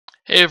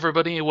Hey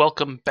everybody,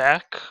 welcome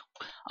back.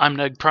 I'm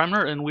Neg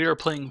Primer and we are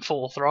playing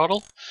Full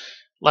Throttle.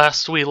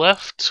 Last we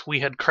left, we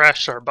had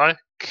crashed our bike,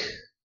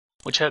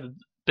 which had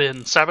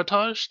been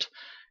sabotaged,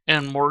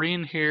 and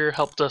Maureen here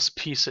helped us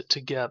piece it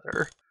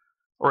together.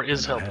 Or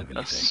is helping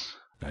us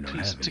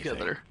piece it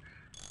together.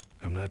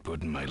 I'm not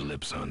putting my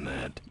lips on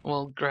that.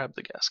 Well, grab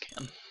the gas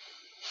can.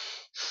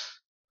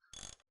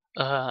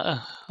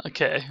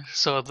 Okay,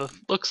 so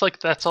looks like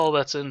that's all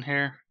that's in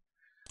here,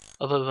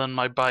 other than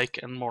my bike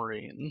and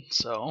Maureen,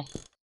 so...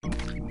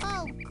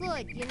 Oh,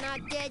 good. You're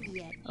not dead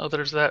yet. Oh,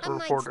 there's that I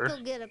reporter. might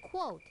still get a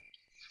quote.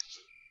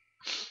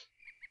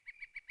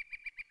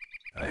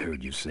 I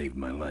heard you saved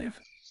my life.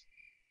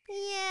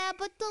 Yeah,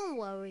 but don't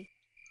worry.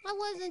 I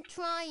wasn't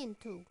trying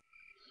to.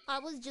 I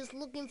was just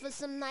looking for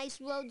some nice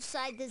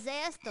roadside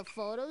disaster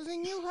photos,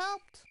 and you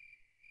helped.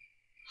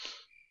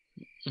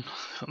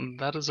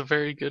 That is a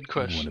very good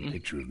question. You want a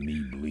picture of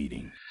me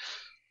bleeding?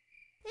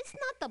 It's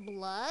not the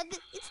blood.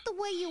 It's the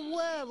way you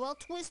were, all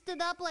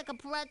twisted up like a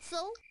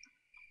pretzel.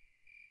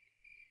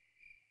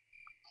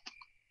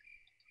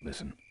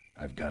 Listen,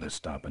 I've got to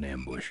stop an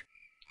ambush.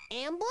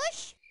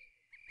 Ambush?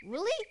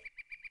 Really?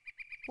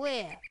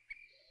 Where?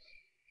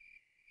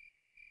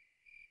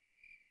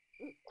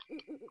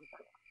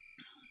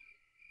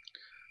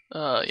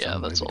 Yeah,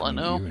 that's all I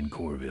know. Here in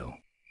Corville.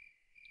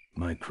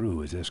 My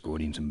crew is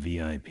escorting some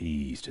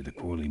VIPs to the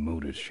Corley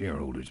Motors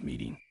shareholders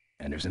meeting,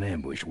 and there's an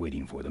ambush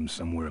waiting for them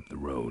somewhere up the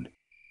road.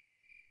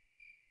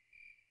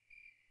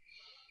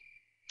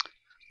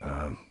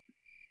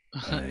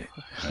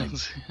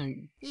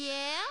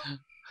 Yeah?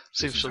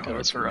 See if she'll give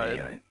us a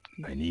ride.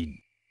 I need...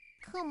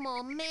 Come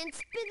on, man,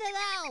 spit it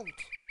out!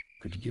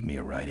 Could you give me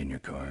a ride in your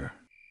car?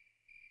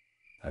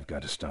 I've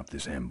got to stop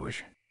this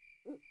ambush.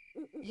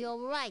 You're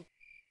right.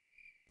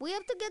 We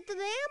have to get to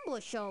the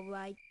ambush, all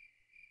right.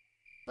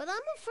 But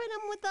I'm afraid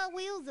I'm without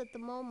wheels at the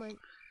moment.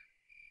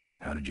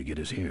 How did you get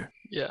us here?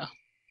 Yeah.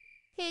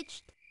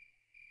 Hitched.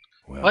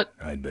 Well, what?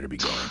 I'd better be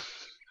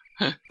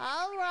going.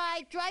 All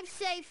right, drive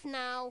safe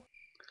now.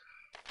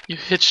 You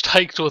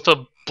hitchhiked with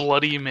a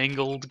bloody,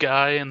 mangled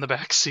guy in the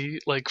back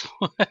seat? Like,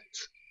 what?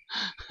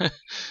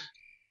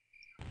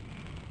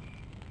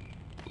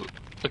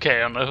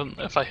 Okay, I don't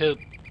know if I hit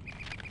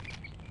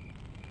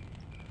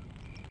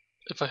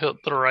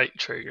the right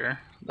trigger.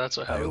 That's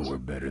what happens. I hope we're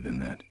better than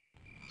that.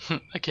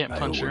 I can't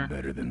punch her.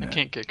 Better than I that.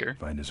 can't kick her.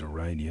 Find us a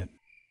ride yet?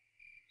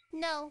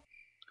 No.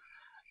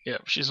 Yeah,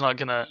 she's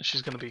gonna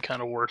be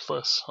kind of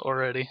worthless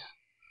already.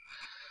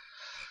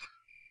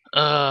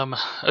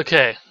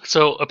 Okay,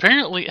 so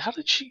apparently, how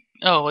did she...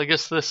 Oh, I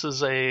guess this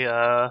is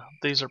a,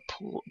 these are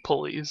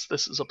pulleys.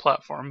 This is a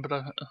platform,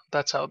 but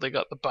that's how they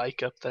got the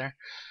bike up there.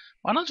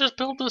 Why not just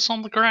build this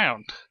on the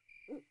ground?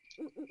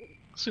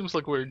 Seems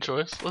like a weird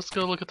choice. Let's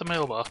go look at the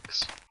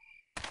mailbox.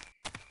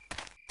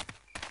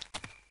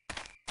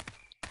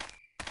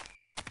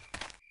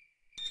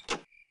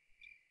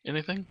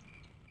 Anything?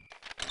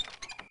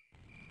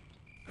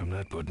 I'm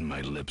not putting my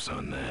lips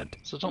on that.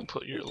 So don't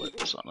put your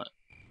lips on it.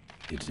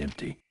 It's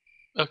empty.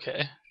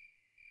 Okay.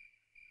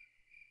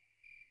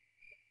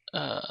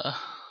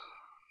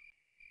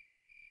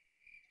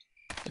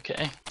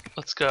 Okay,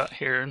 let's go out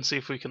here and see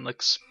if we can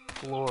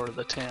explore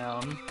the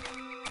town.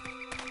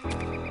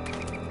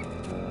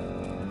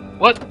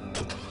 What?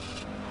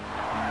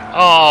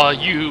 Aw, oh,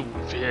 you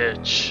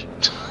bitch.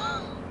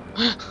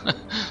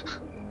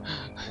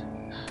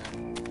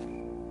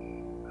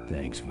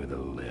 Thanks for the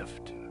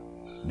lift.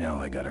 Now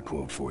I got a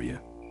quote for you.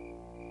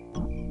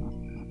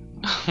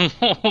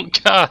 Oh,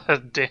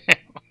 god damn.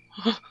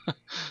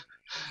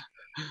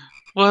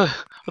 What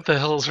the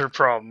hell's her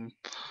problem?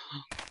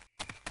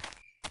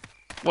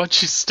 Why'd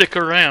she stick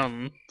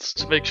around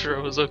to make sure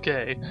it was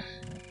okay?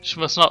 She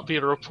must not be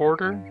a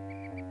reporter?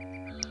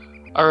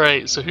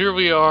 Alright, so here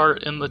we are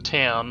in the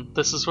town.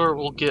 This is where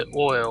we'll get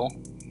oil.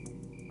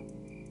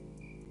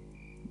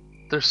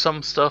 There's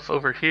some stuff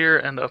over here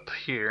and up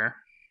here.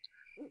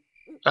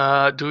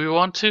 Do we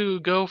want to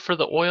go for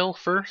the oil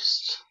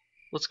first?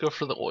 Let's go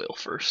for the oil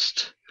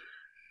first.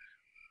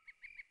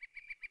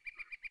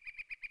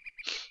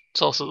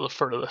 It's also the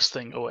furthest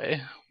thing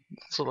away.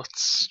 So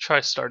let's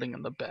try starting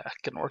in the back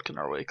and working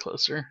our way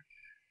closer.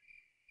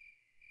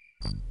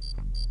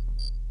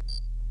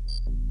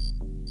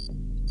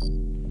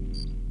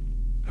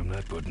 I'm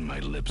not putting my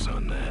lips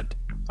on that.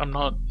 I'm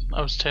not.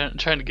 I was trying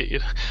to get you.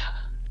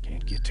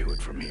 Can't get to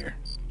it from here.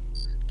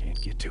 Can't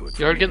get to it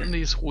from You are here. getting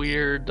these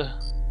weird...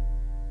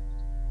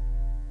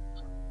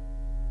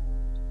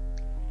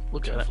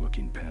 Look at it.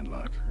 Tough-looking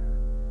padlock.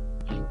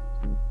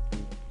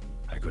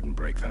 I couldn't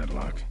break that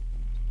lock.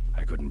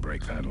 I couldn't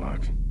break that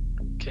lock.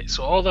 Okay,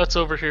 so all that's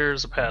over here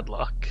is a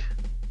padlock.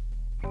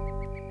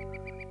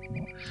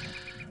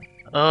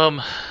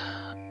 So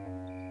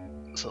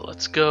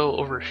let's go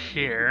over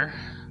here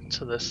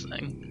to this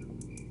thing.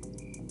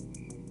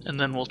 And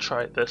then we'll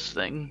try this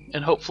thing.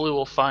 And hopefully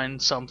we'll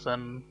find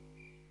something.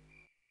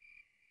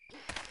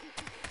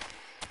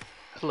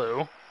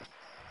 Hello.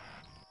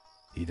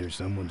 Either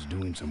someone's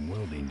doing some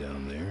welding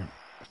down there,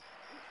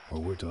 or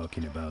we're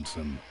talking about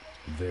some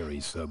very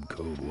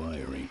sub-code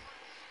wiring.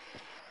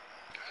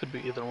 Could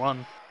be either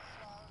one.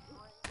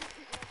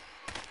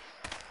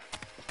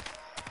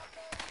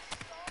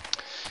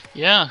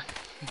 Yeah,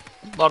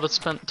 a lot of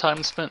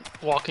time spent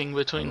walking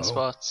between Hello?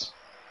 spots.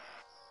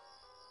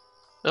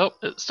 Oh,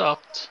 it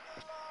stopped.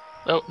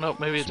 Oh, no,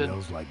 maybe it didn't.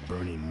 Smells like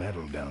burning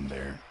metal down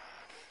there.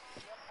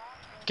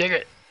 Kick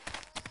it!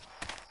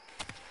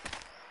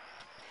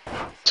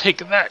 Take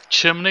that,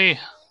 chimney!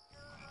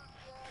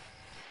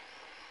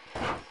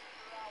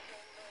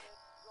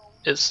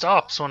 It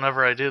stops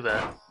whenever I do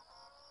that.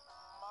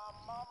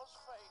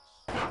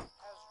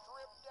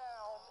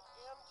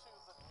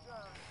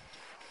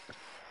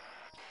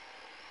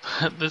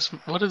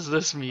 What is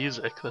this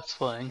music that's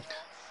playing?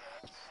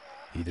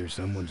 Either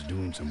someone's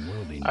doing some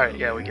welding Alright, down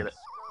yeah, there, we get it.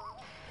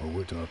 or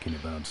we're talking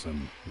about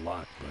some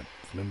lock, but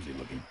flimsy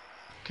looking.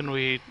 Can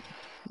we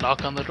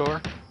knock on the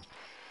door?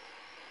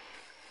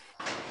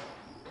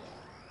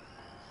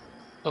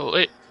 Oh,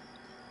 wait.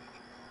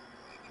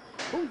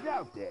 Who's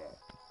out there?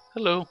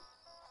 Hello.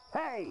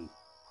 Hey!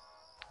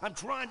 I'm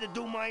trying to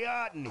do my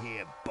art in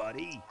here,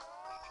 buddy.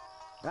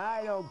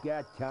 I don't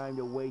got time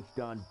to waste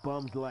on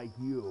bums like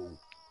you.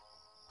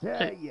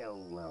 Hey. You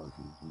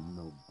lousy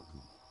no.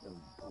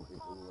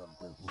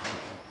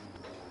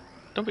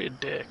 Don't be a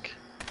dick.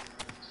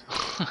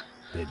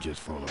 They'd just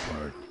fall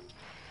apart.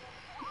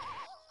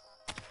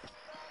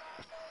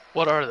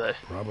 What are they?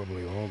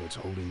 Probably all that's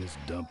holding this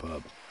dump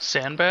up.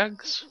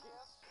 Sandbags?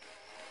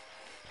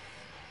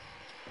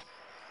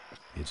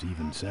 It's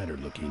even sadder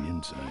looking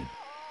inside.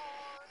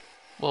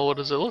 Well, what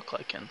does it look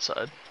like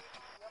inside?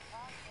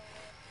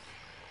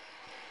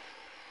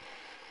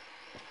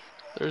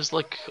 There's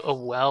like a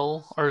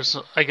well, or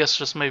I guess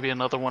just maybe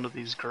another one of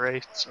these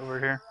grates over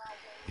here.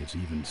 It's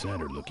even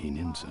sadder looking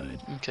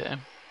inside. Okay. I'm not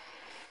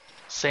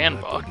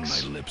Sandbox. putting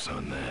my lips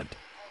on that.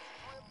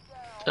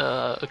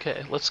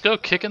 Okay, let's go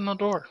kick in the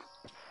door.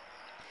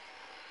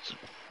 You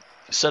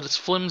said it's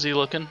flimsy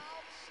looking.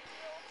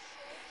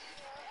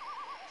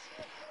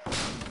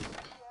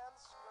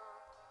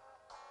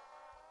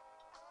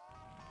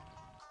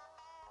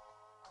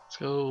 Let's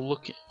go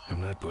look.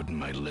 I'm not putting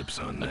my lips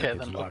on that. Okay,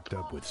 It's then locked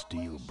up with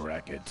steel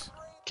brackets.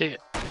 Kick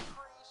it.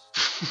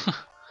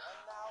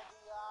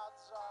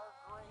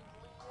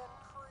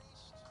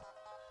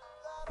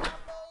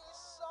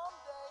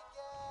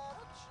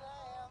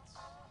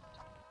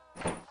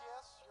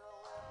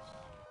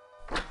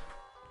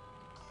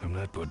 I'm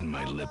not putting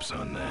my lips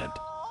on that.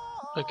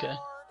 Okay.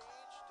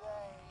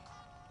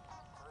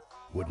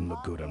 Wouldn't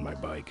look good on my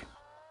bike.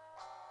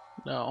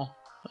 No,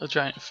 a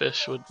giant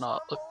fish would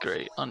not look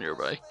great on your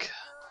bike.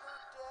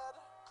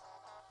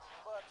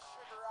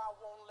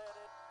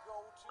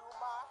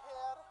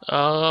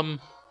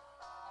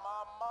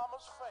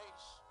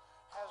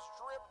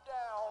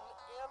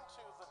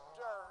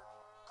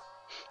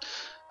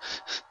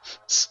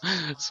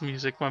 It's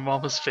music. My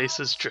mama's face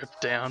is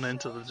dripped down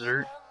into the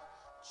dirt.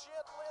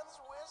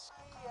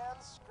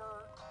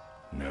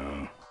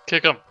 No.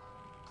 Kick him.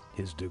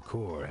 His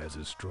decor has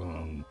a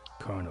strong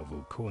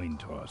carnival coin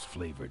toss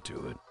flavor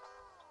to it.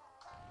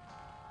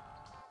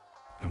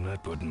 I'm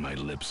not putting my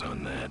lips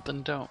on that.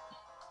 Then don't.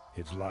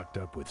 It's locked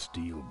up with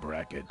steel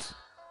brackets.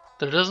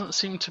 There doesn't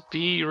seem to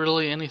be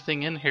really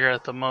anything in here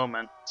at the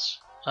moment.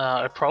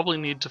 I probably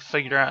need to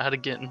figure out how to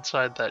get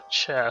inside that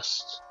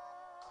chest.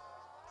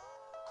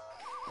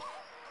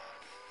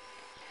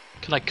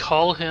 Can I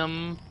call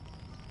him?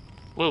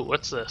 Whoa,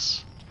 what's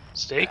this?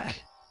 Steak?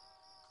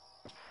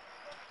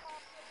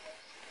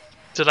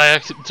 Did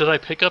I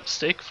pick up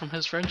steak from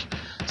his fridge?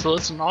 So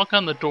let's knock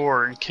on the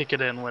door and kick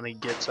it in when he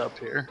gets up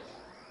here.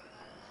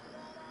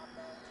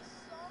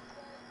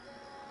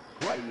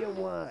 What do you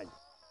want?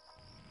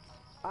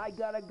 I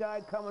got a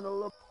guy coming to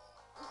look.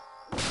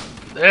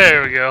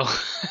 There we go.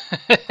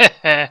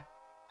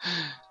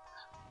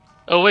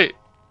 Oh wait.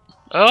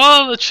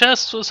 Oh, the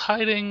chest was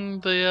hiding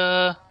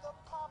the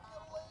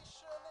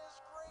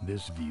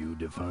This view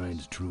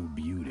defines true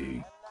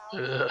beauty.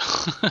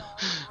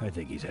 I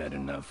think he's had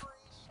enough.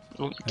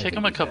 We'll I kick think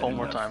him a he's couple had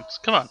more enough. times.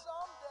 Come on.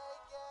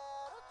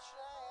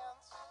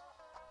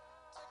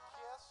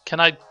 Can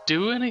I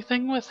do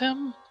anything with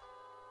him?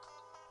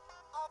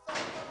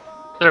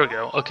 There we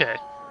go. Okay.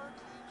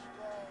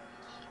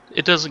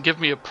 It doesn't give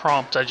me a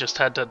prompt. I just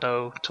had to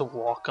know to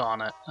walk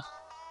on it.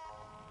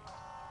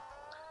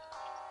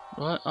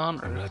 What on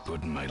I'm earth? not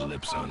putting my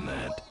lips on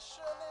that.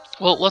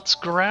 Well, let's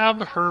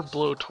grab her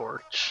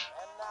blowtorch.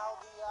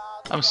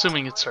 I'm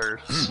assuming it's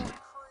hers.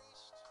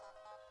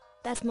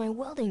 That's my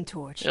welding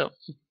torch. Yep.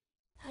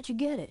 How'd you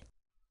get it?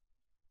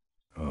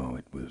 Oh,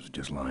 it was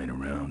just lying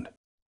around.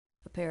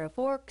 A pair of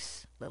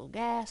forks, little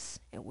gas,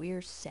 and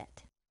we're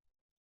set.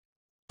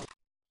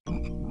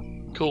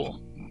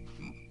 Cool.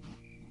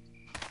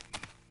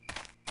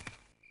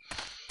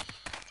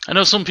 I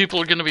know some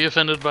people are going to be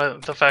offended by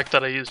the fact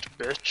that I used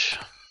bitch,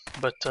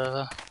 but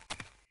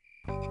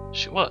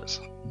she was.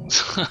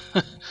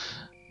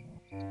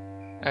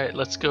 Alright,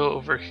 let's go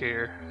over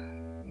here.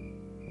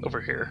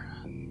 Over here.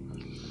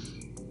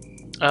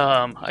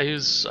 I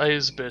use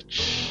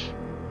bitch,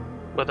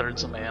 whether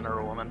it's a man or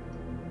a woman.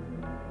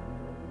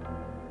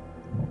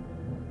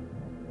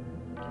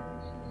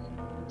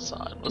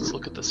 sign. Let's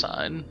look at the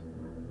sign.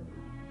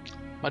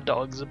 My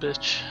dog's a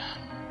bitch.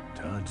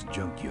 Todd's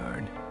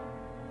junkyard.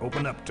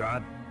 Open up,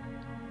 Todd.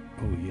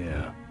 Oh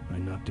yeah, I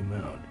knocked him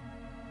out.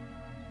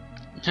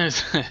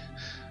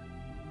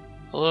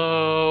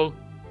 Hello?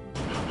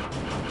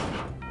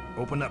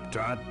 Open up,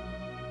 Todd.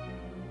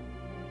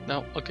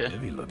 No, okay.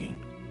 Heavy looking.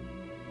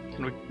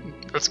 Can we,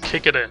 let's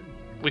kick it in.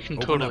 We can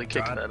Open totally up,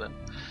 kick Todd. that in.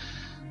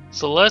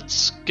 So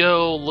let's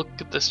go look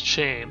at this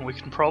chain. We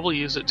can probably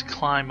use it to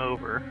climb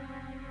over.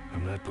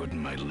 I'm not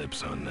putting my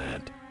lips on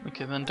that.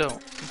 Okay, then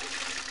don't.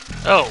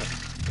 Oh.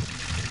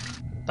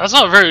 That's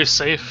not very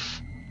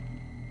safe.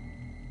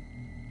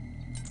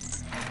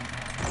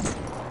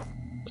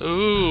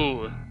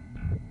 Ooh.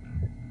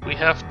 We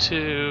have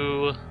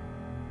to...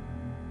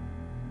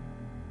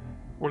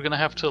 We're gonna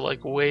have to,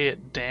 like, weigh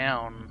it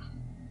down.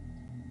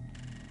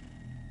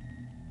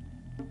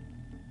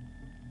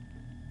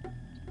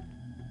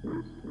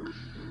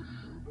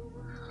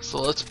 So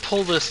let's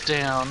pull this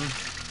down.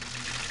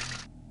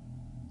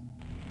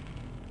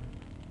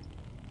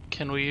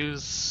 Can we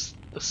use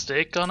the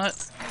stake on it?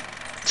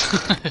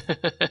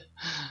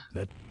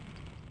 That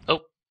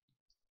Oh,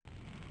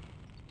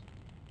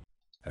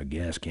 a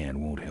gas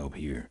can won't help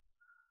here.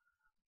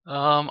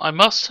 I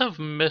must have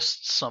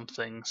missed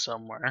something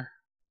somewhere.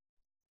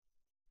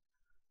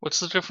 What's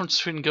the difference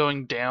between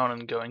going down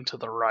and going to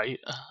the right?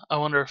 I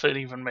wonder if it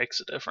even makes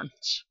a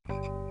difference.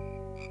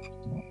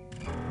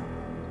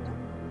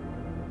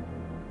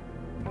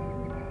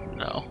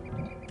 No.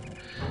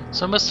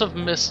 So I must have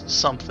missed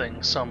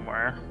something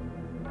somewhere.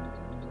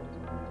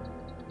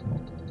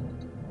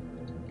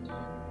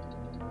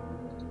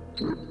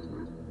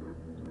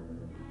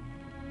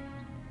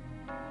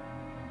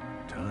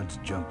 Todd's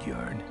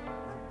junkyard.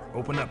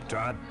 Open up,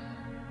 Todd.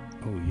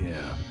 Oh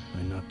yeah,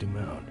 I knocked him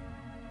out.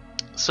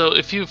 So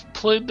if you've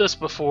played this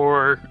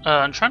before,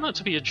 and try not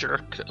to be a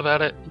jerk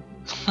about it.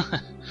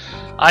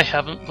 I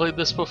haven't played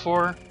this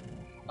before,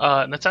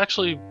 and it's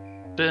actually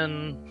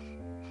been...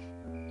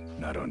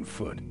 Not on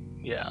foot.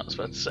 Yeah, I was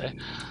about to say.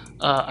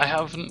 I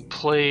haven't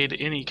played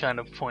any kind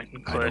of point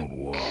and I click don't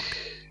walk.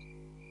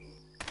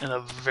 in a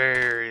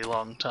very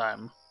long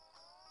time.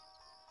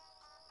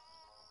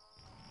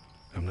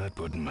 I'm not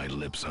putting my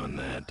lips on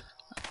that.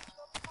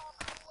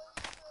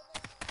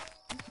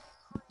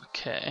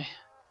 Okay.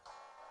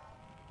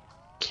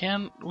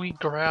 Can we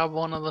grab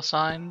one of the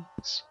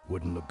signs?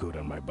 Wouldn't look good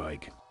on my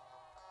bike.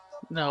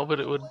 No, but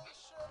it would...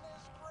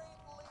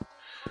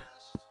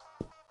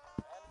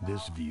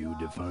 This view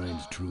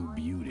defines true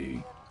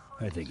beauty.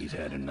 I think he's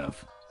had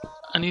enough.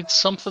 I need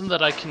something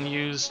that I can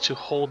use to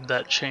hold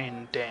that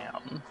chain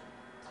down.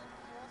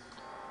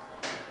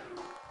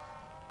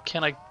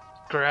 Can I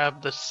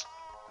grab this?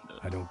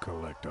 I don't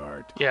collect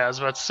art. Yeah, I was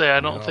about to say, I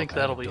don't Well, think I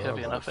had that'll a be dog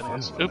heavy with a enough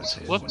anyways. funnel on Oops, its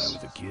head whoops. When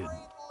I was a kid.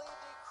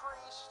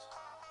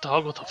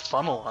 Dog with a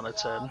funnel on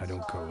its head. I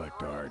don't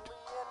collect art.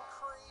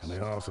 And I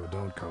also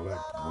don't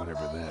collect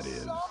whatever that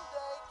is.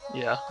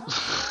 Yeah.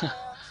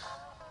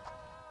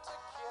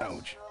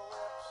 Ouch.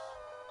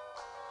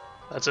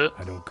 That's it.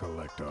 I don't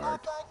collect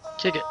art.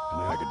 Kick it. I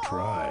mean, I could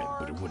try,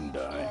 but it wouldn't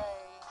die.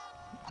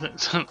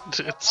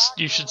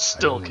 You should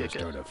still I don't kick it.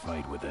 start a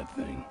fight with that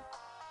thing.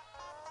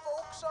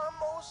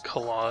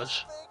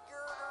 Collage.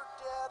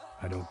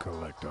 I don't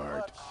collect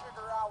art.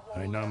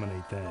 I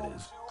nominate that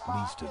as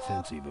least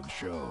offensive of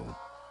show.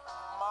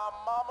 My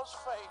mama's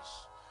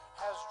face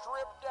has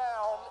dripped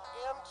down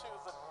into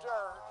the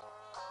dirt.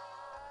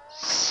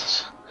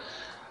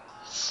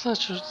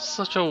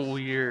 Such a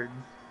weird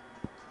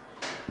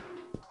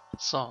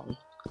song.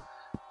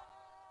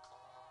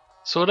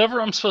 So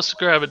whatever I'm supposed to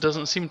grab, it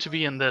doesn't seem to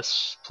be in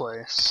this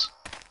place.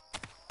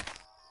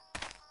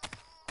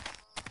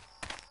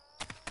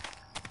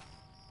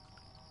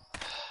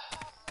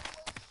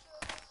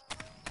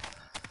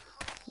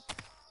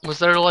 Was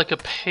there like a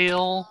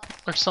pail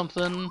or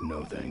something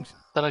No thanks.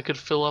 that I could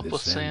fill up This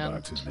with sand?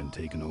 sandbox has been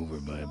taken over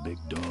by a big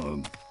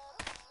dog.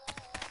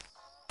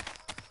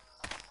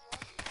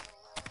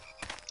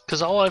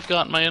 Because all I've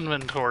got in my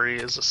inventory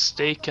is a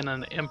stake and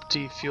an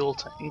empty fuel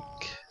tank.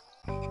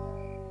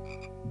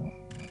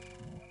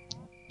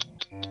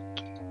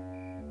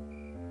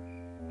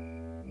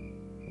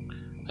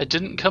 I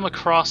didn't come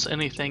across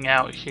anything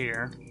out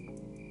here.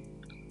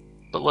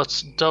 But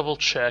let's double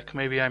check.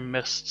 Maybe I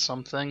missed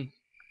something.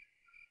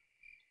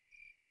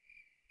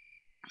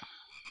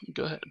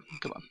 Go ahead.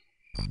 Come on.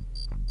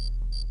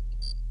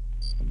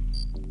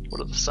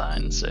 What do the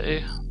signs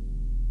say?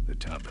 The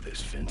top of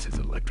this fence is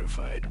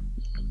electrified.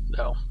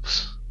 No.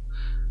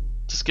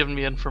 Just giving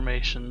me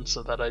information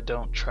so that I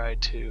don't try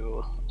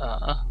to,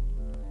 I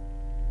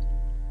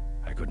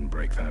couldn't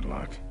break that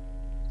lock.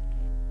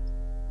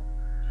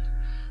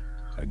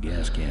 A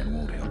gas can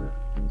won't help.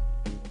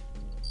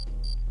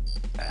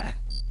 Ah.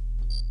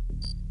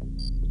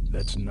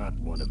 That's not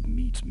one of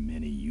meat's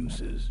many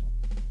uses.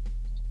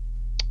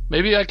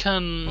 Maybe I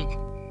can...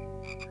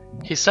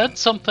 He said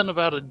something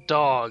about a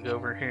dog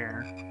over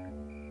here.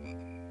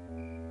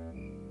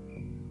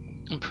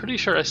 I'm pretty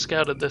sure I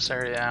scouted this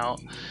area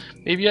out.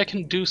 Maybe I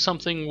can do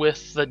something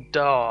with the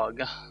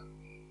dog.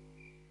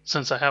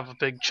 since I have a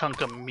big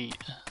chunk of meat.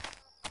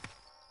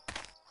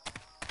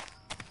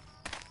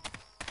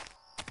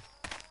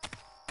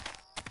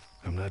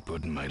 I'm not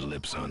putting my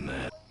lips on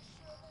that.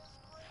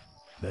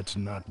 That's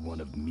not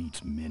one of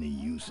meat's many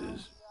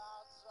uses.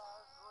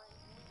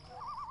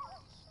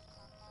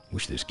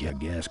 Wish this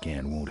gas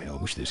can won't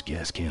help. Wish this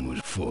gas can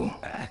was full.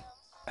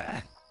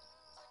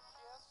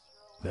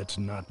 That's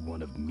not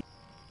one of meat.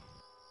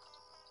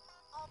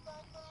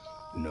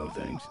 No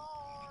thanks.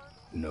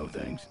 No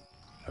thanks.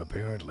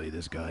 Apparently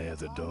this guy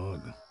has a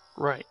dog.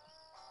 Right.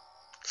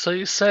 So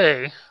you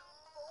say.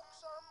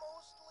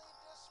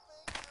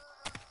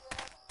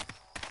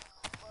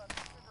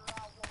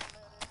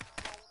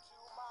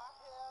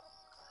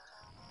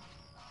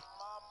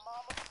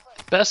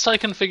 Best I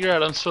can figure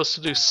out, I'm supposed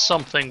to do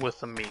something with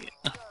the meat.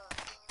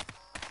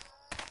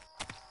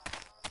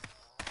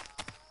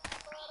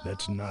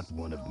 That's not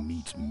one of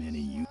meat's many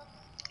uses.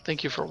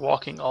 Thank you for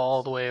walking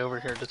all the way over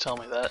here to tell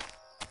me that.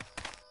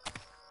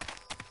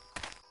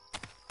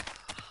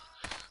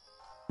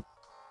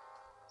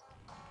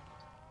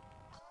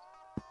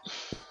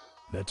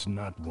 That's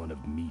not one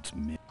of meat's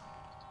many.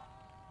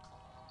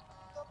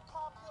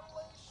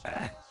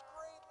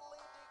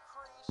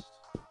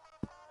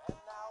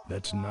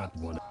 That's not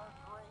one of...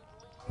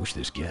 Wish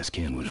this gas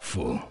can was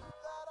full.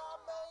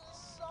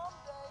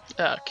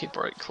 Ah, keep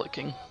right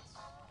clicking.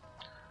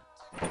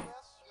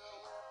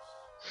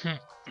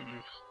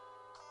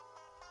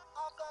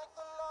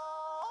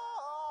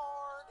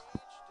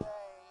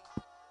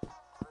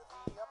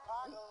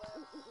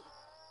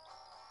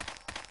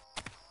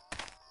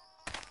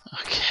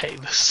 Okay,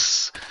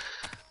 this...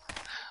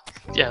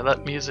 Yeah,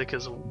 that music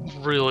is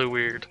really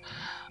weird.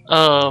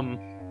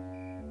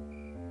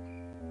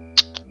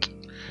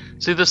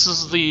 See, this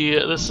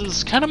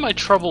is kind of my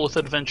trouble with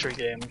adventure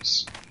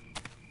games.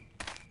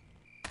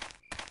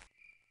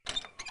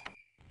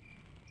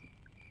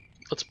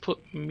 Let's put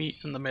meat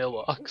in the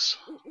mailbox.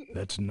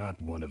 That's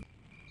not one of...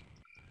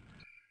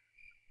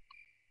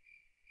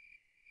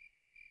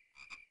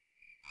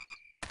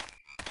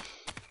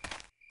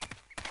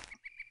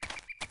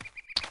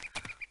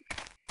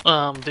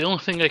 The only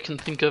thing I can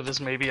think of is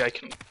maybe I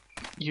can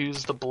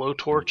use the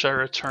blowtorch I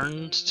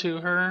returned to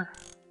her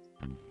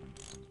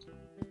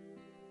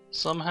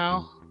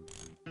somehow.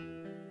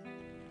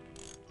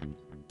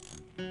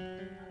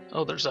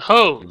 Oh, there's a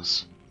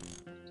hose.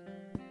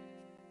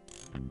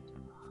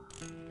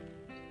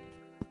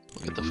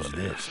 Look at the Who's photo.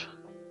 this?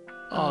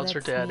 Oh, it's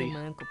her that's me daddy. and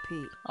my Uncle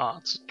Pete. Oh,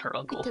 it's her He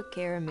uncle. took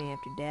care of me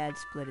after Dad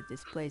split at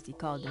this place he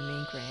called the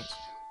Mink Ranch.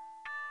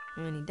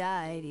 And when he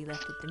died, he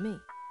left it to me.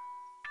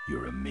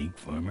 You're a mink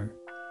farmer?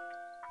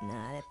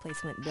 Nah, that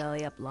place went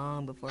belly up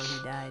long before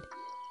he died.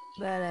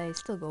 But I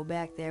still go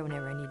back there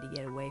whenever I need to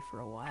get away for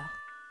a while.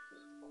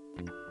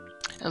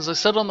 As I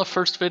said on the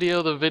first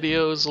video, the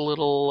video is a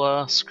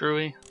little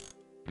screwy.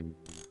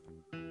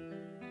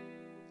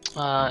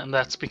 And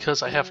that's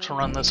because I have to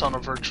run this on a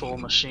virtual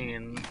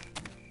machine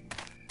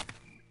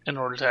in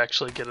order to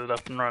actually get it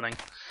up and running.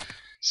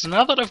 So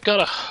now that I've got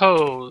a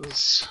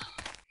hose,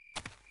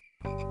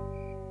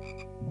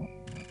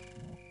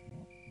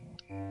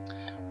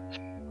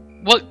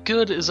 what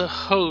good is a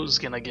hose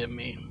gonna give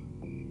me?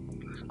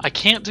 I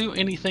can't do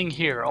anything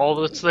here. All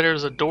that's there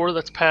is a door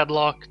that's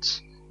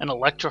padlocked, an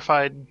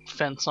electrified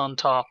fence on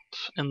top,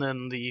 and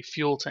then the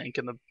fuel tank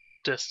in the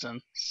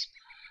distance.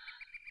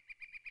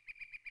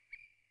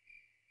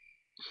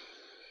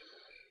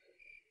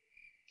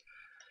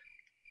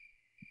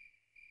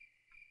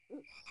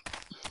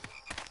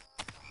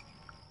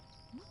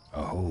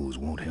 A hose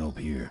won't help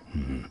here.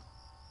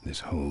 This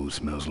hose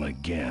smells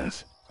like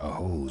gas. A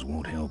hose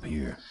won't help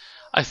here.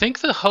 I think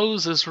the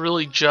hose is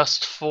really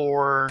just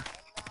for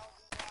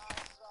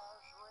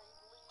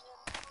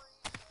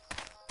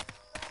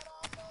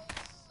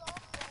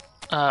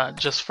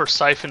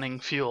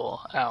siphoning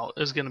fuel out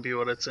is going to be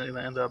what it's going to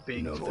end up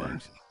being No for.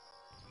 thanks.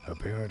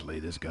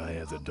 Apparently this guy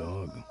has a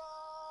dog.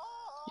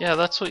 Yeah,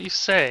 that's what you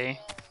say.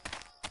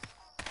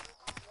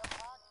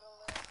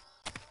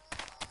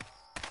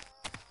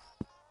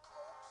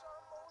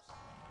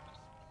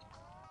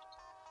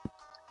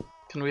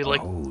 Can we A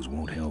like... hose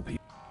won't help here.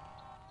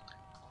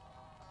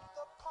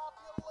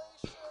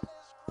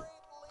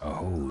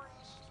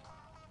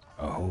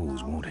 A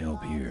hose won't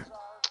help here.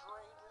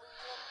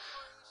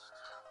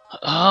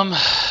 I'm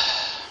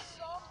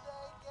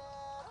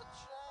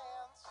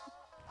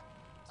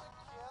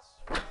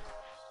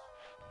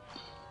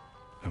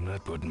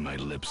not putting my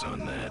lips on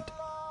that.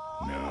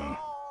 No.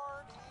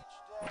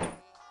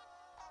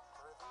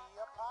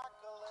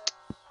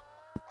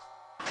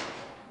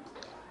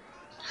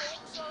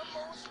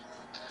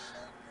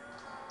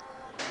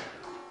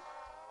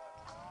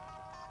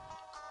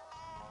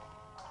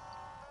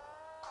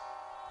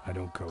 I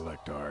don't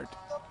collect art.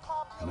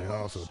 And I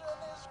also...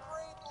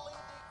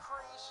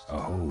 A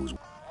hose.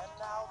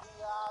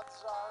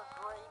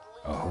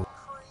 A hose.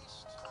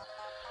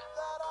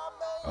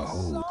 A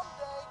hose.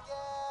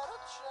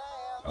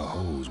 A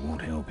hose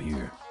won't help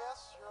here.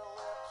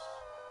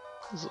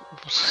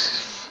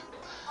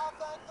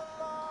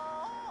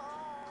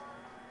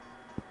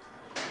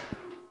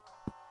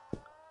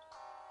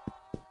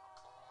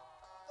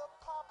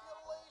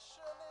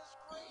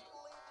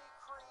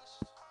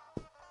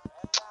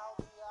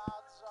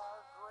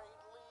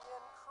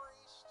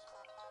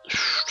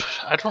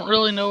 I don't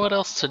really know what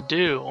else to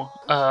do.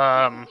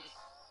 A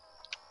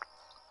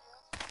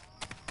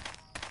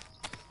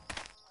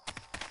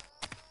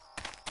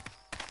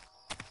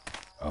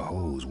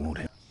hose won't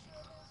help.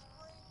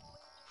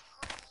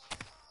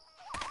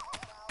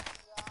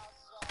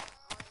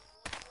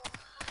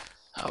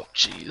 Oh,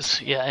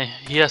 jeez. Yeah,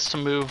 he has to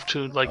move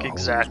to, like, A hose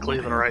exactly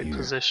won't the help right here.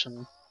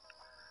 position.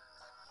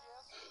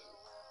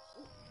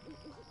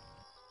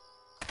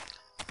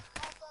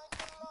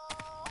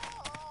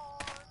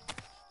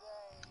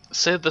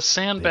 Say the They'll just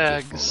fall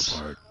sandbags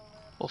apart.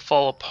 will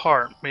fall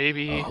apart. A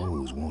Maybe.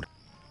 hose won't.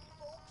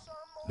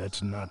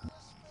 That's not.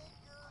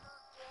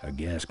 A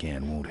gas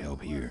can won't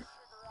help here.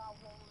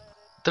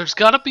 There's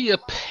gotta be a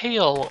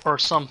pail or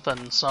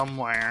something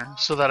somewhere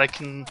so that I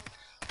can.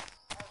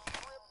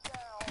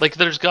 Like,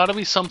 there's gotta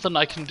be something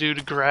I can do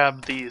to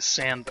grab these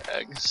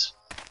sandbags.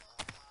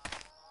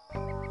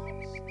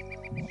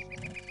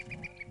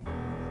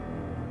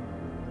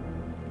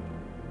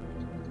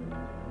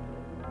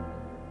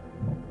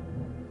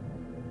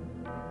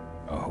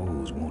 A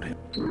hose won't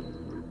help.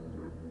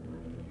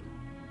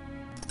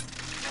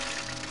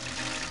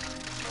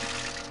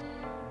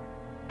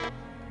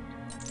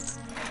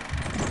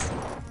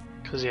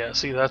 Cause yeah,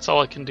 see, that's all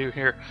I can do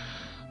here.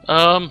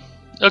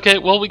 Okay,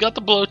 well, we got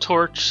the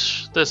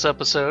blowtorch this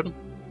episode.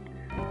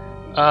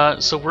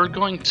 So we're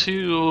going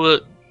to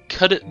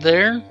cut it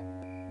there.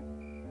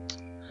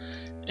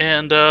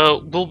 And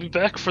we'll be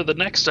back for the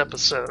next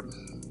episode.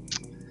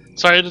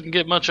 Sorry I didn't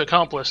get much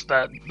accomplished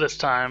this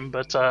time,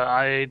 but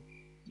I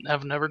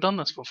have never done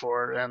this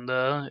before, and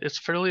it's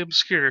fairly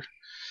obscure.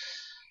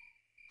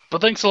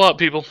 But thanks a lot,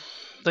 people.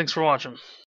 Thanks for watching.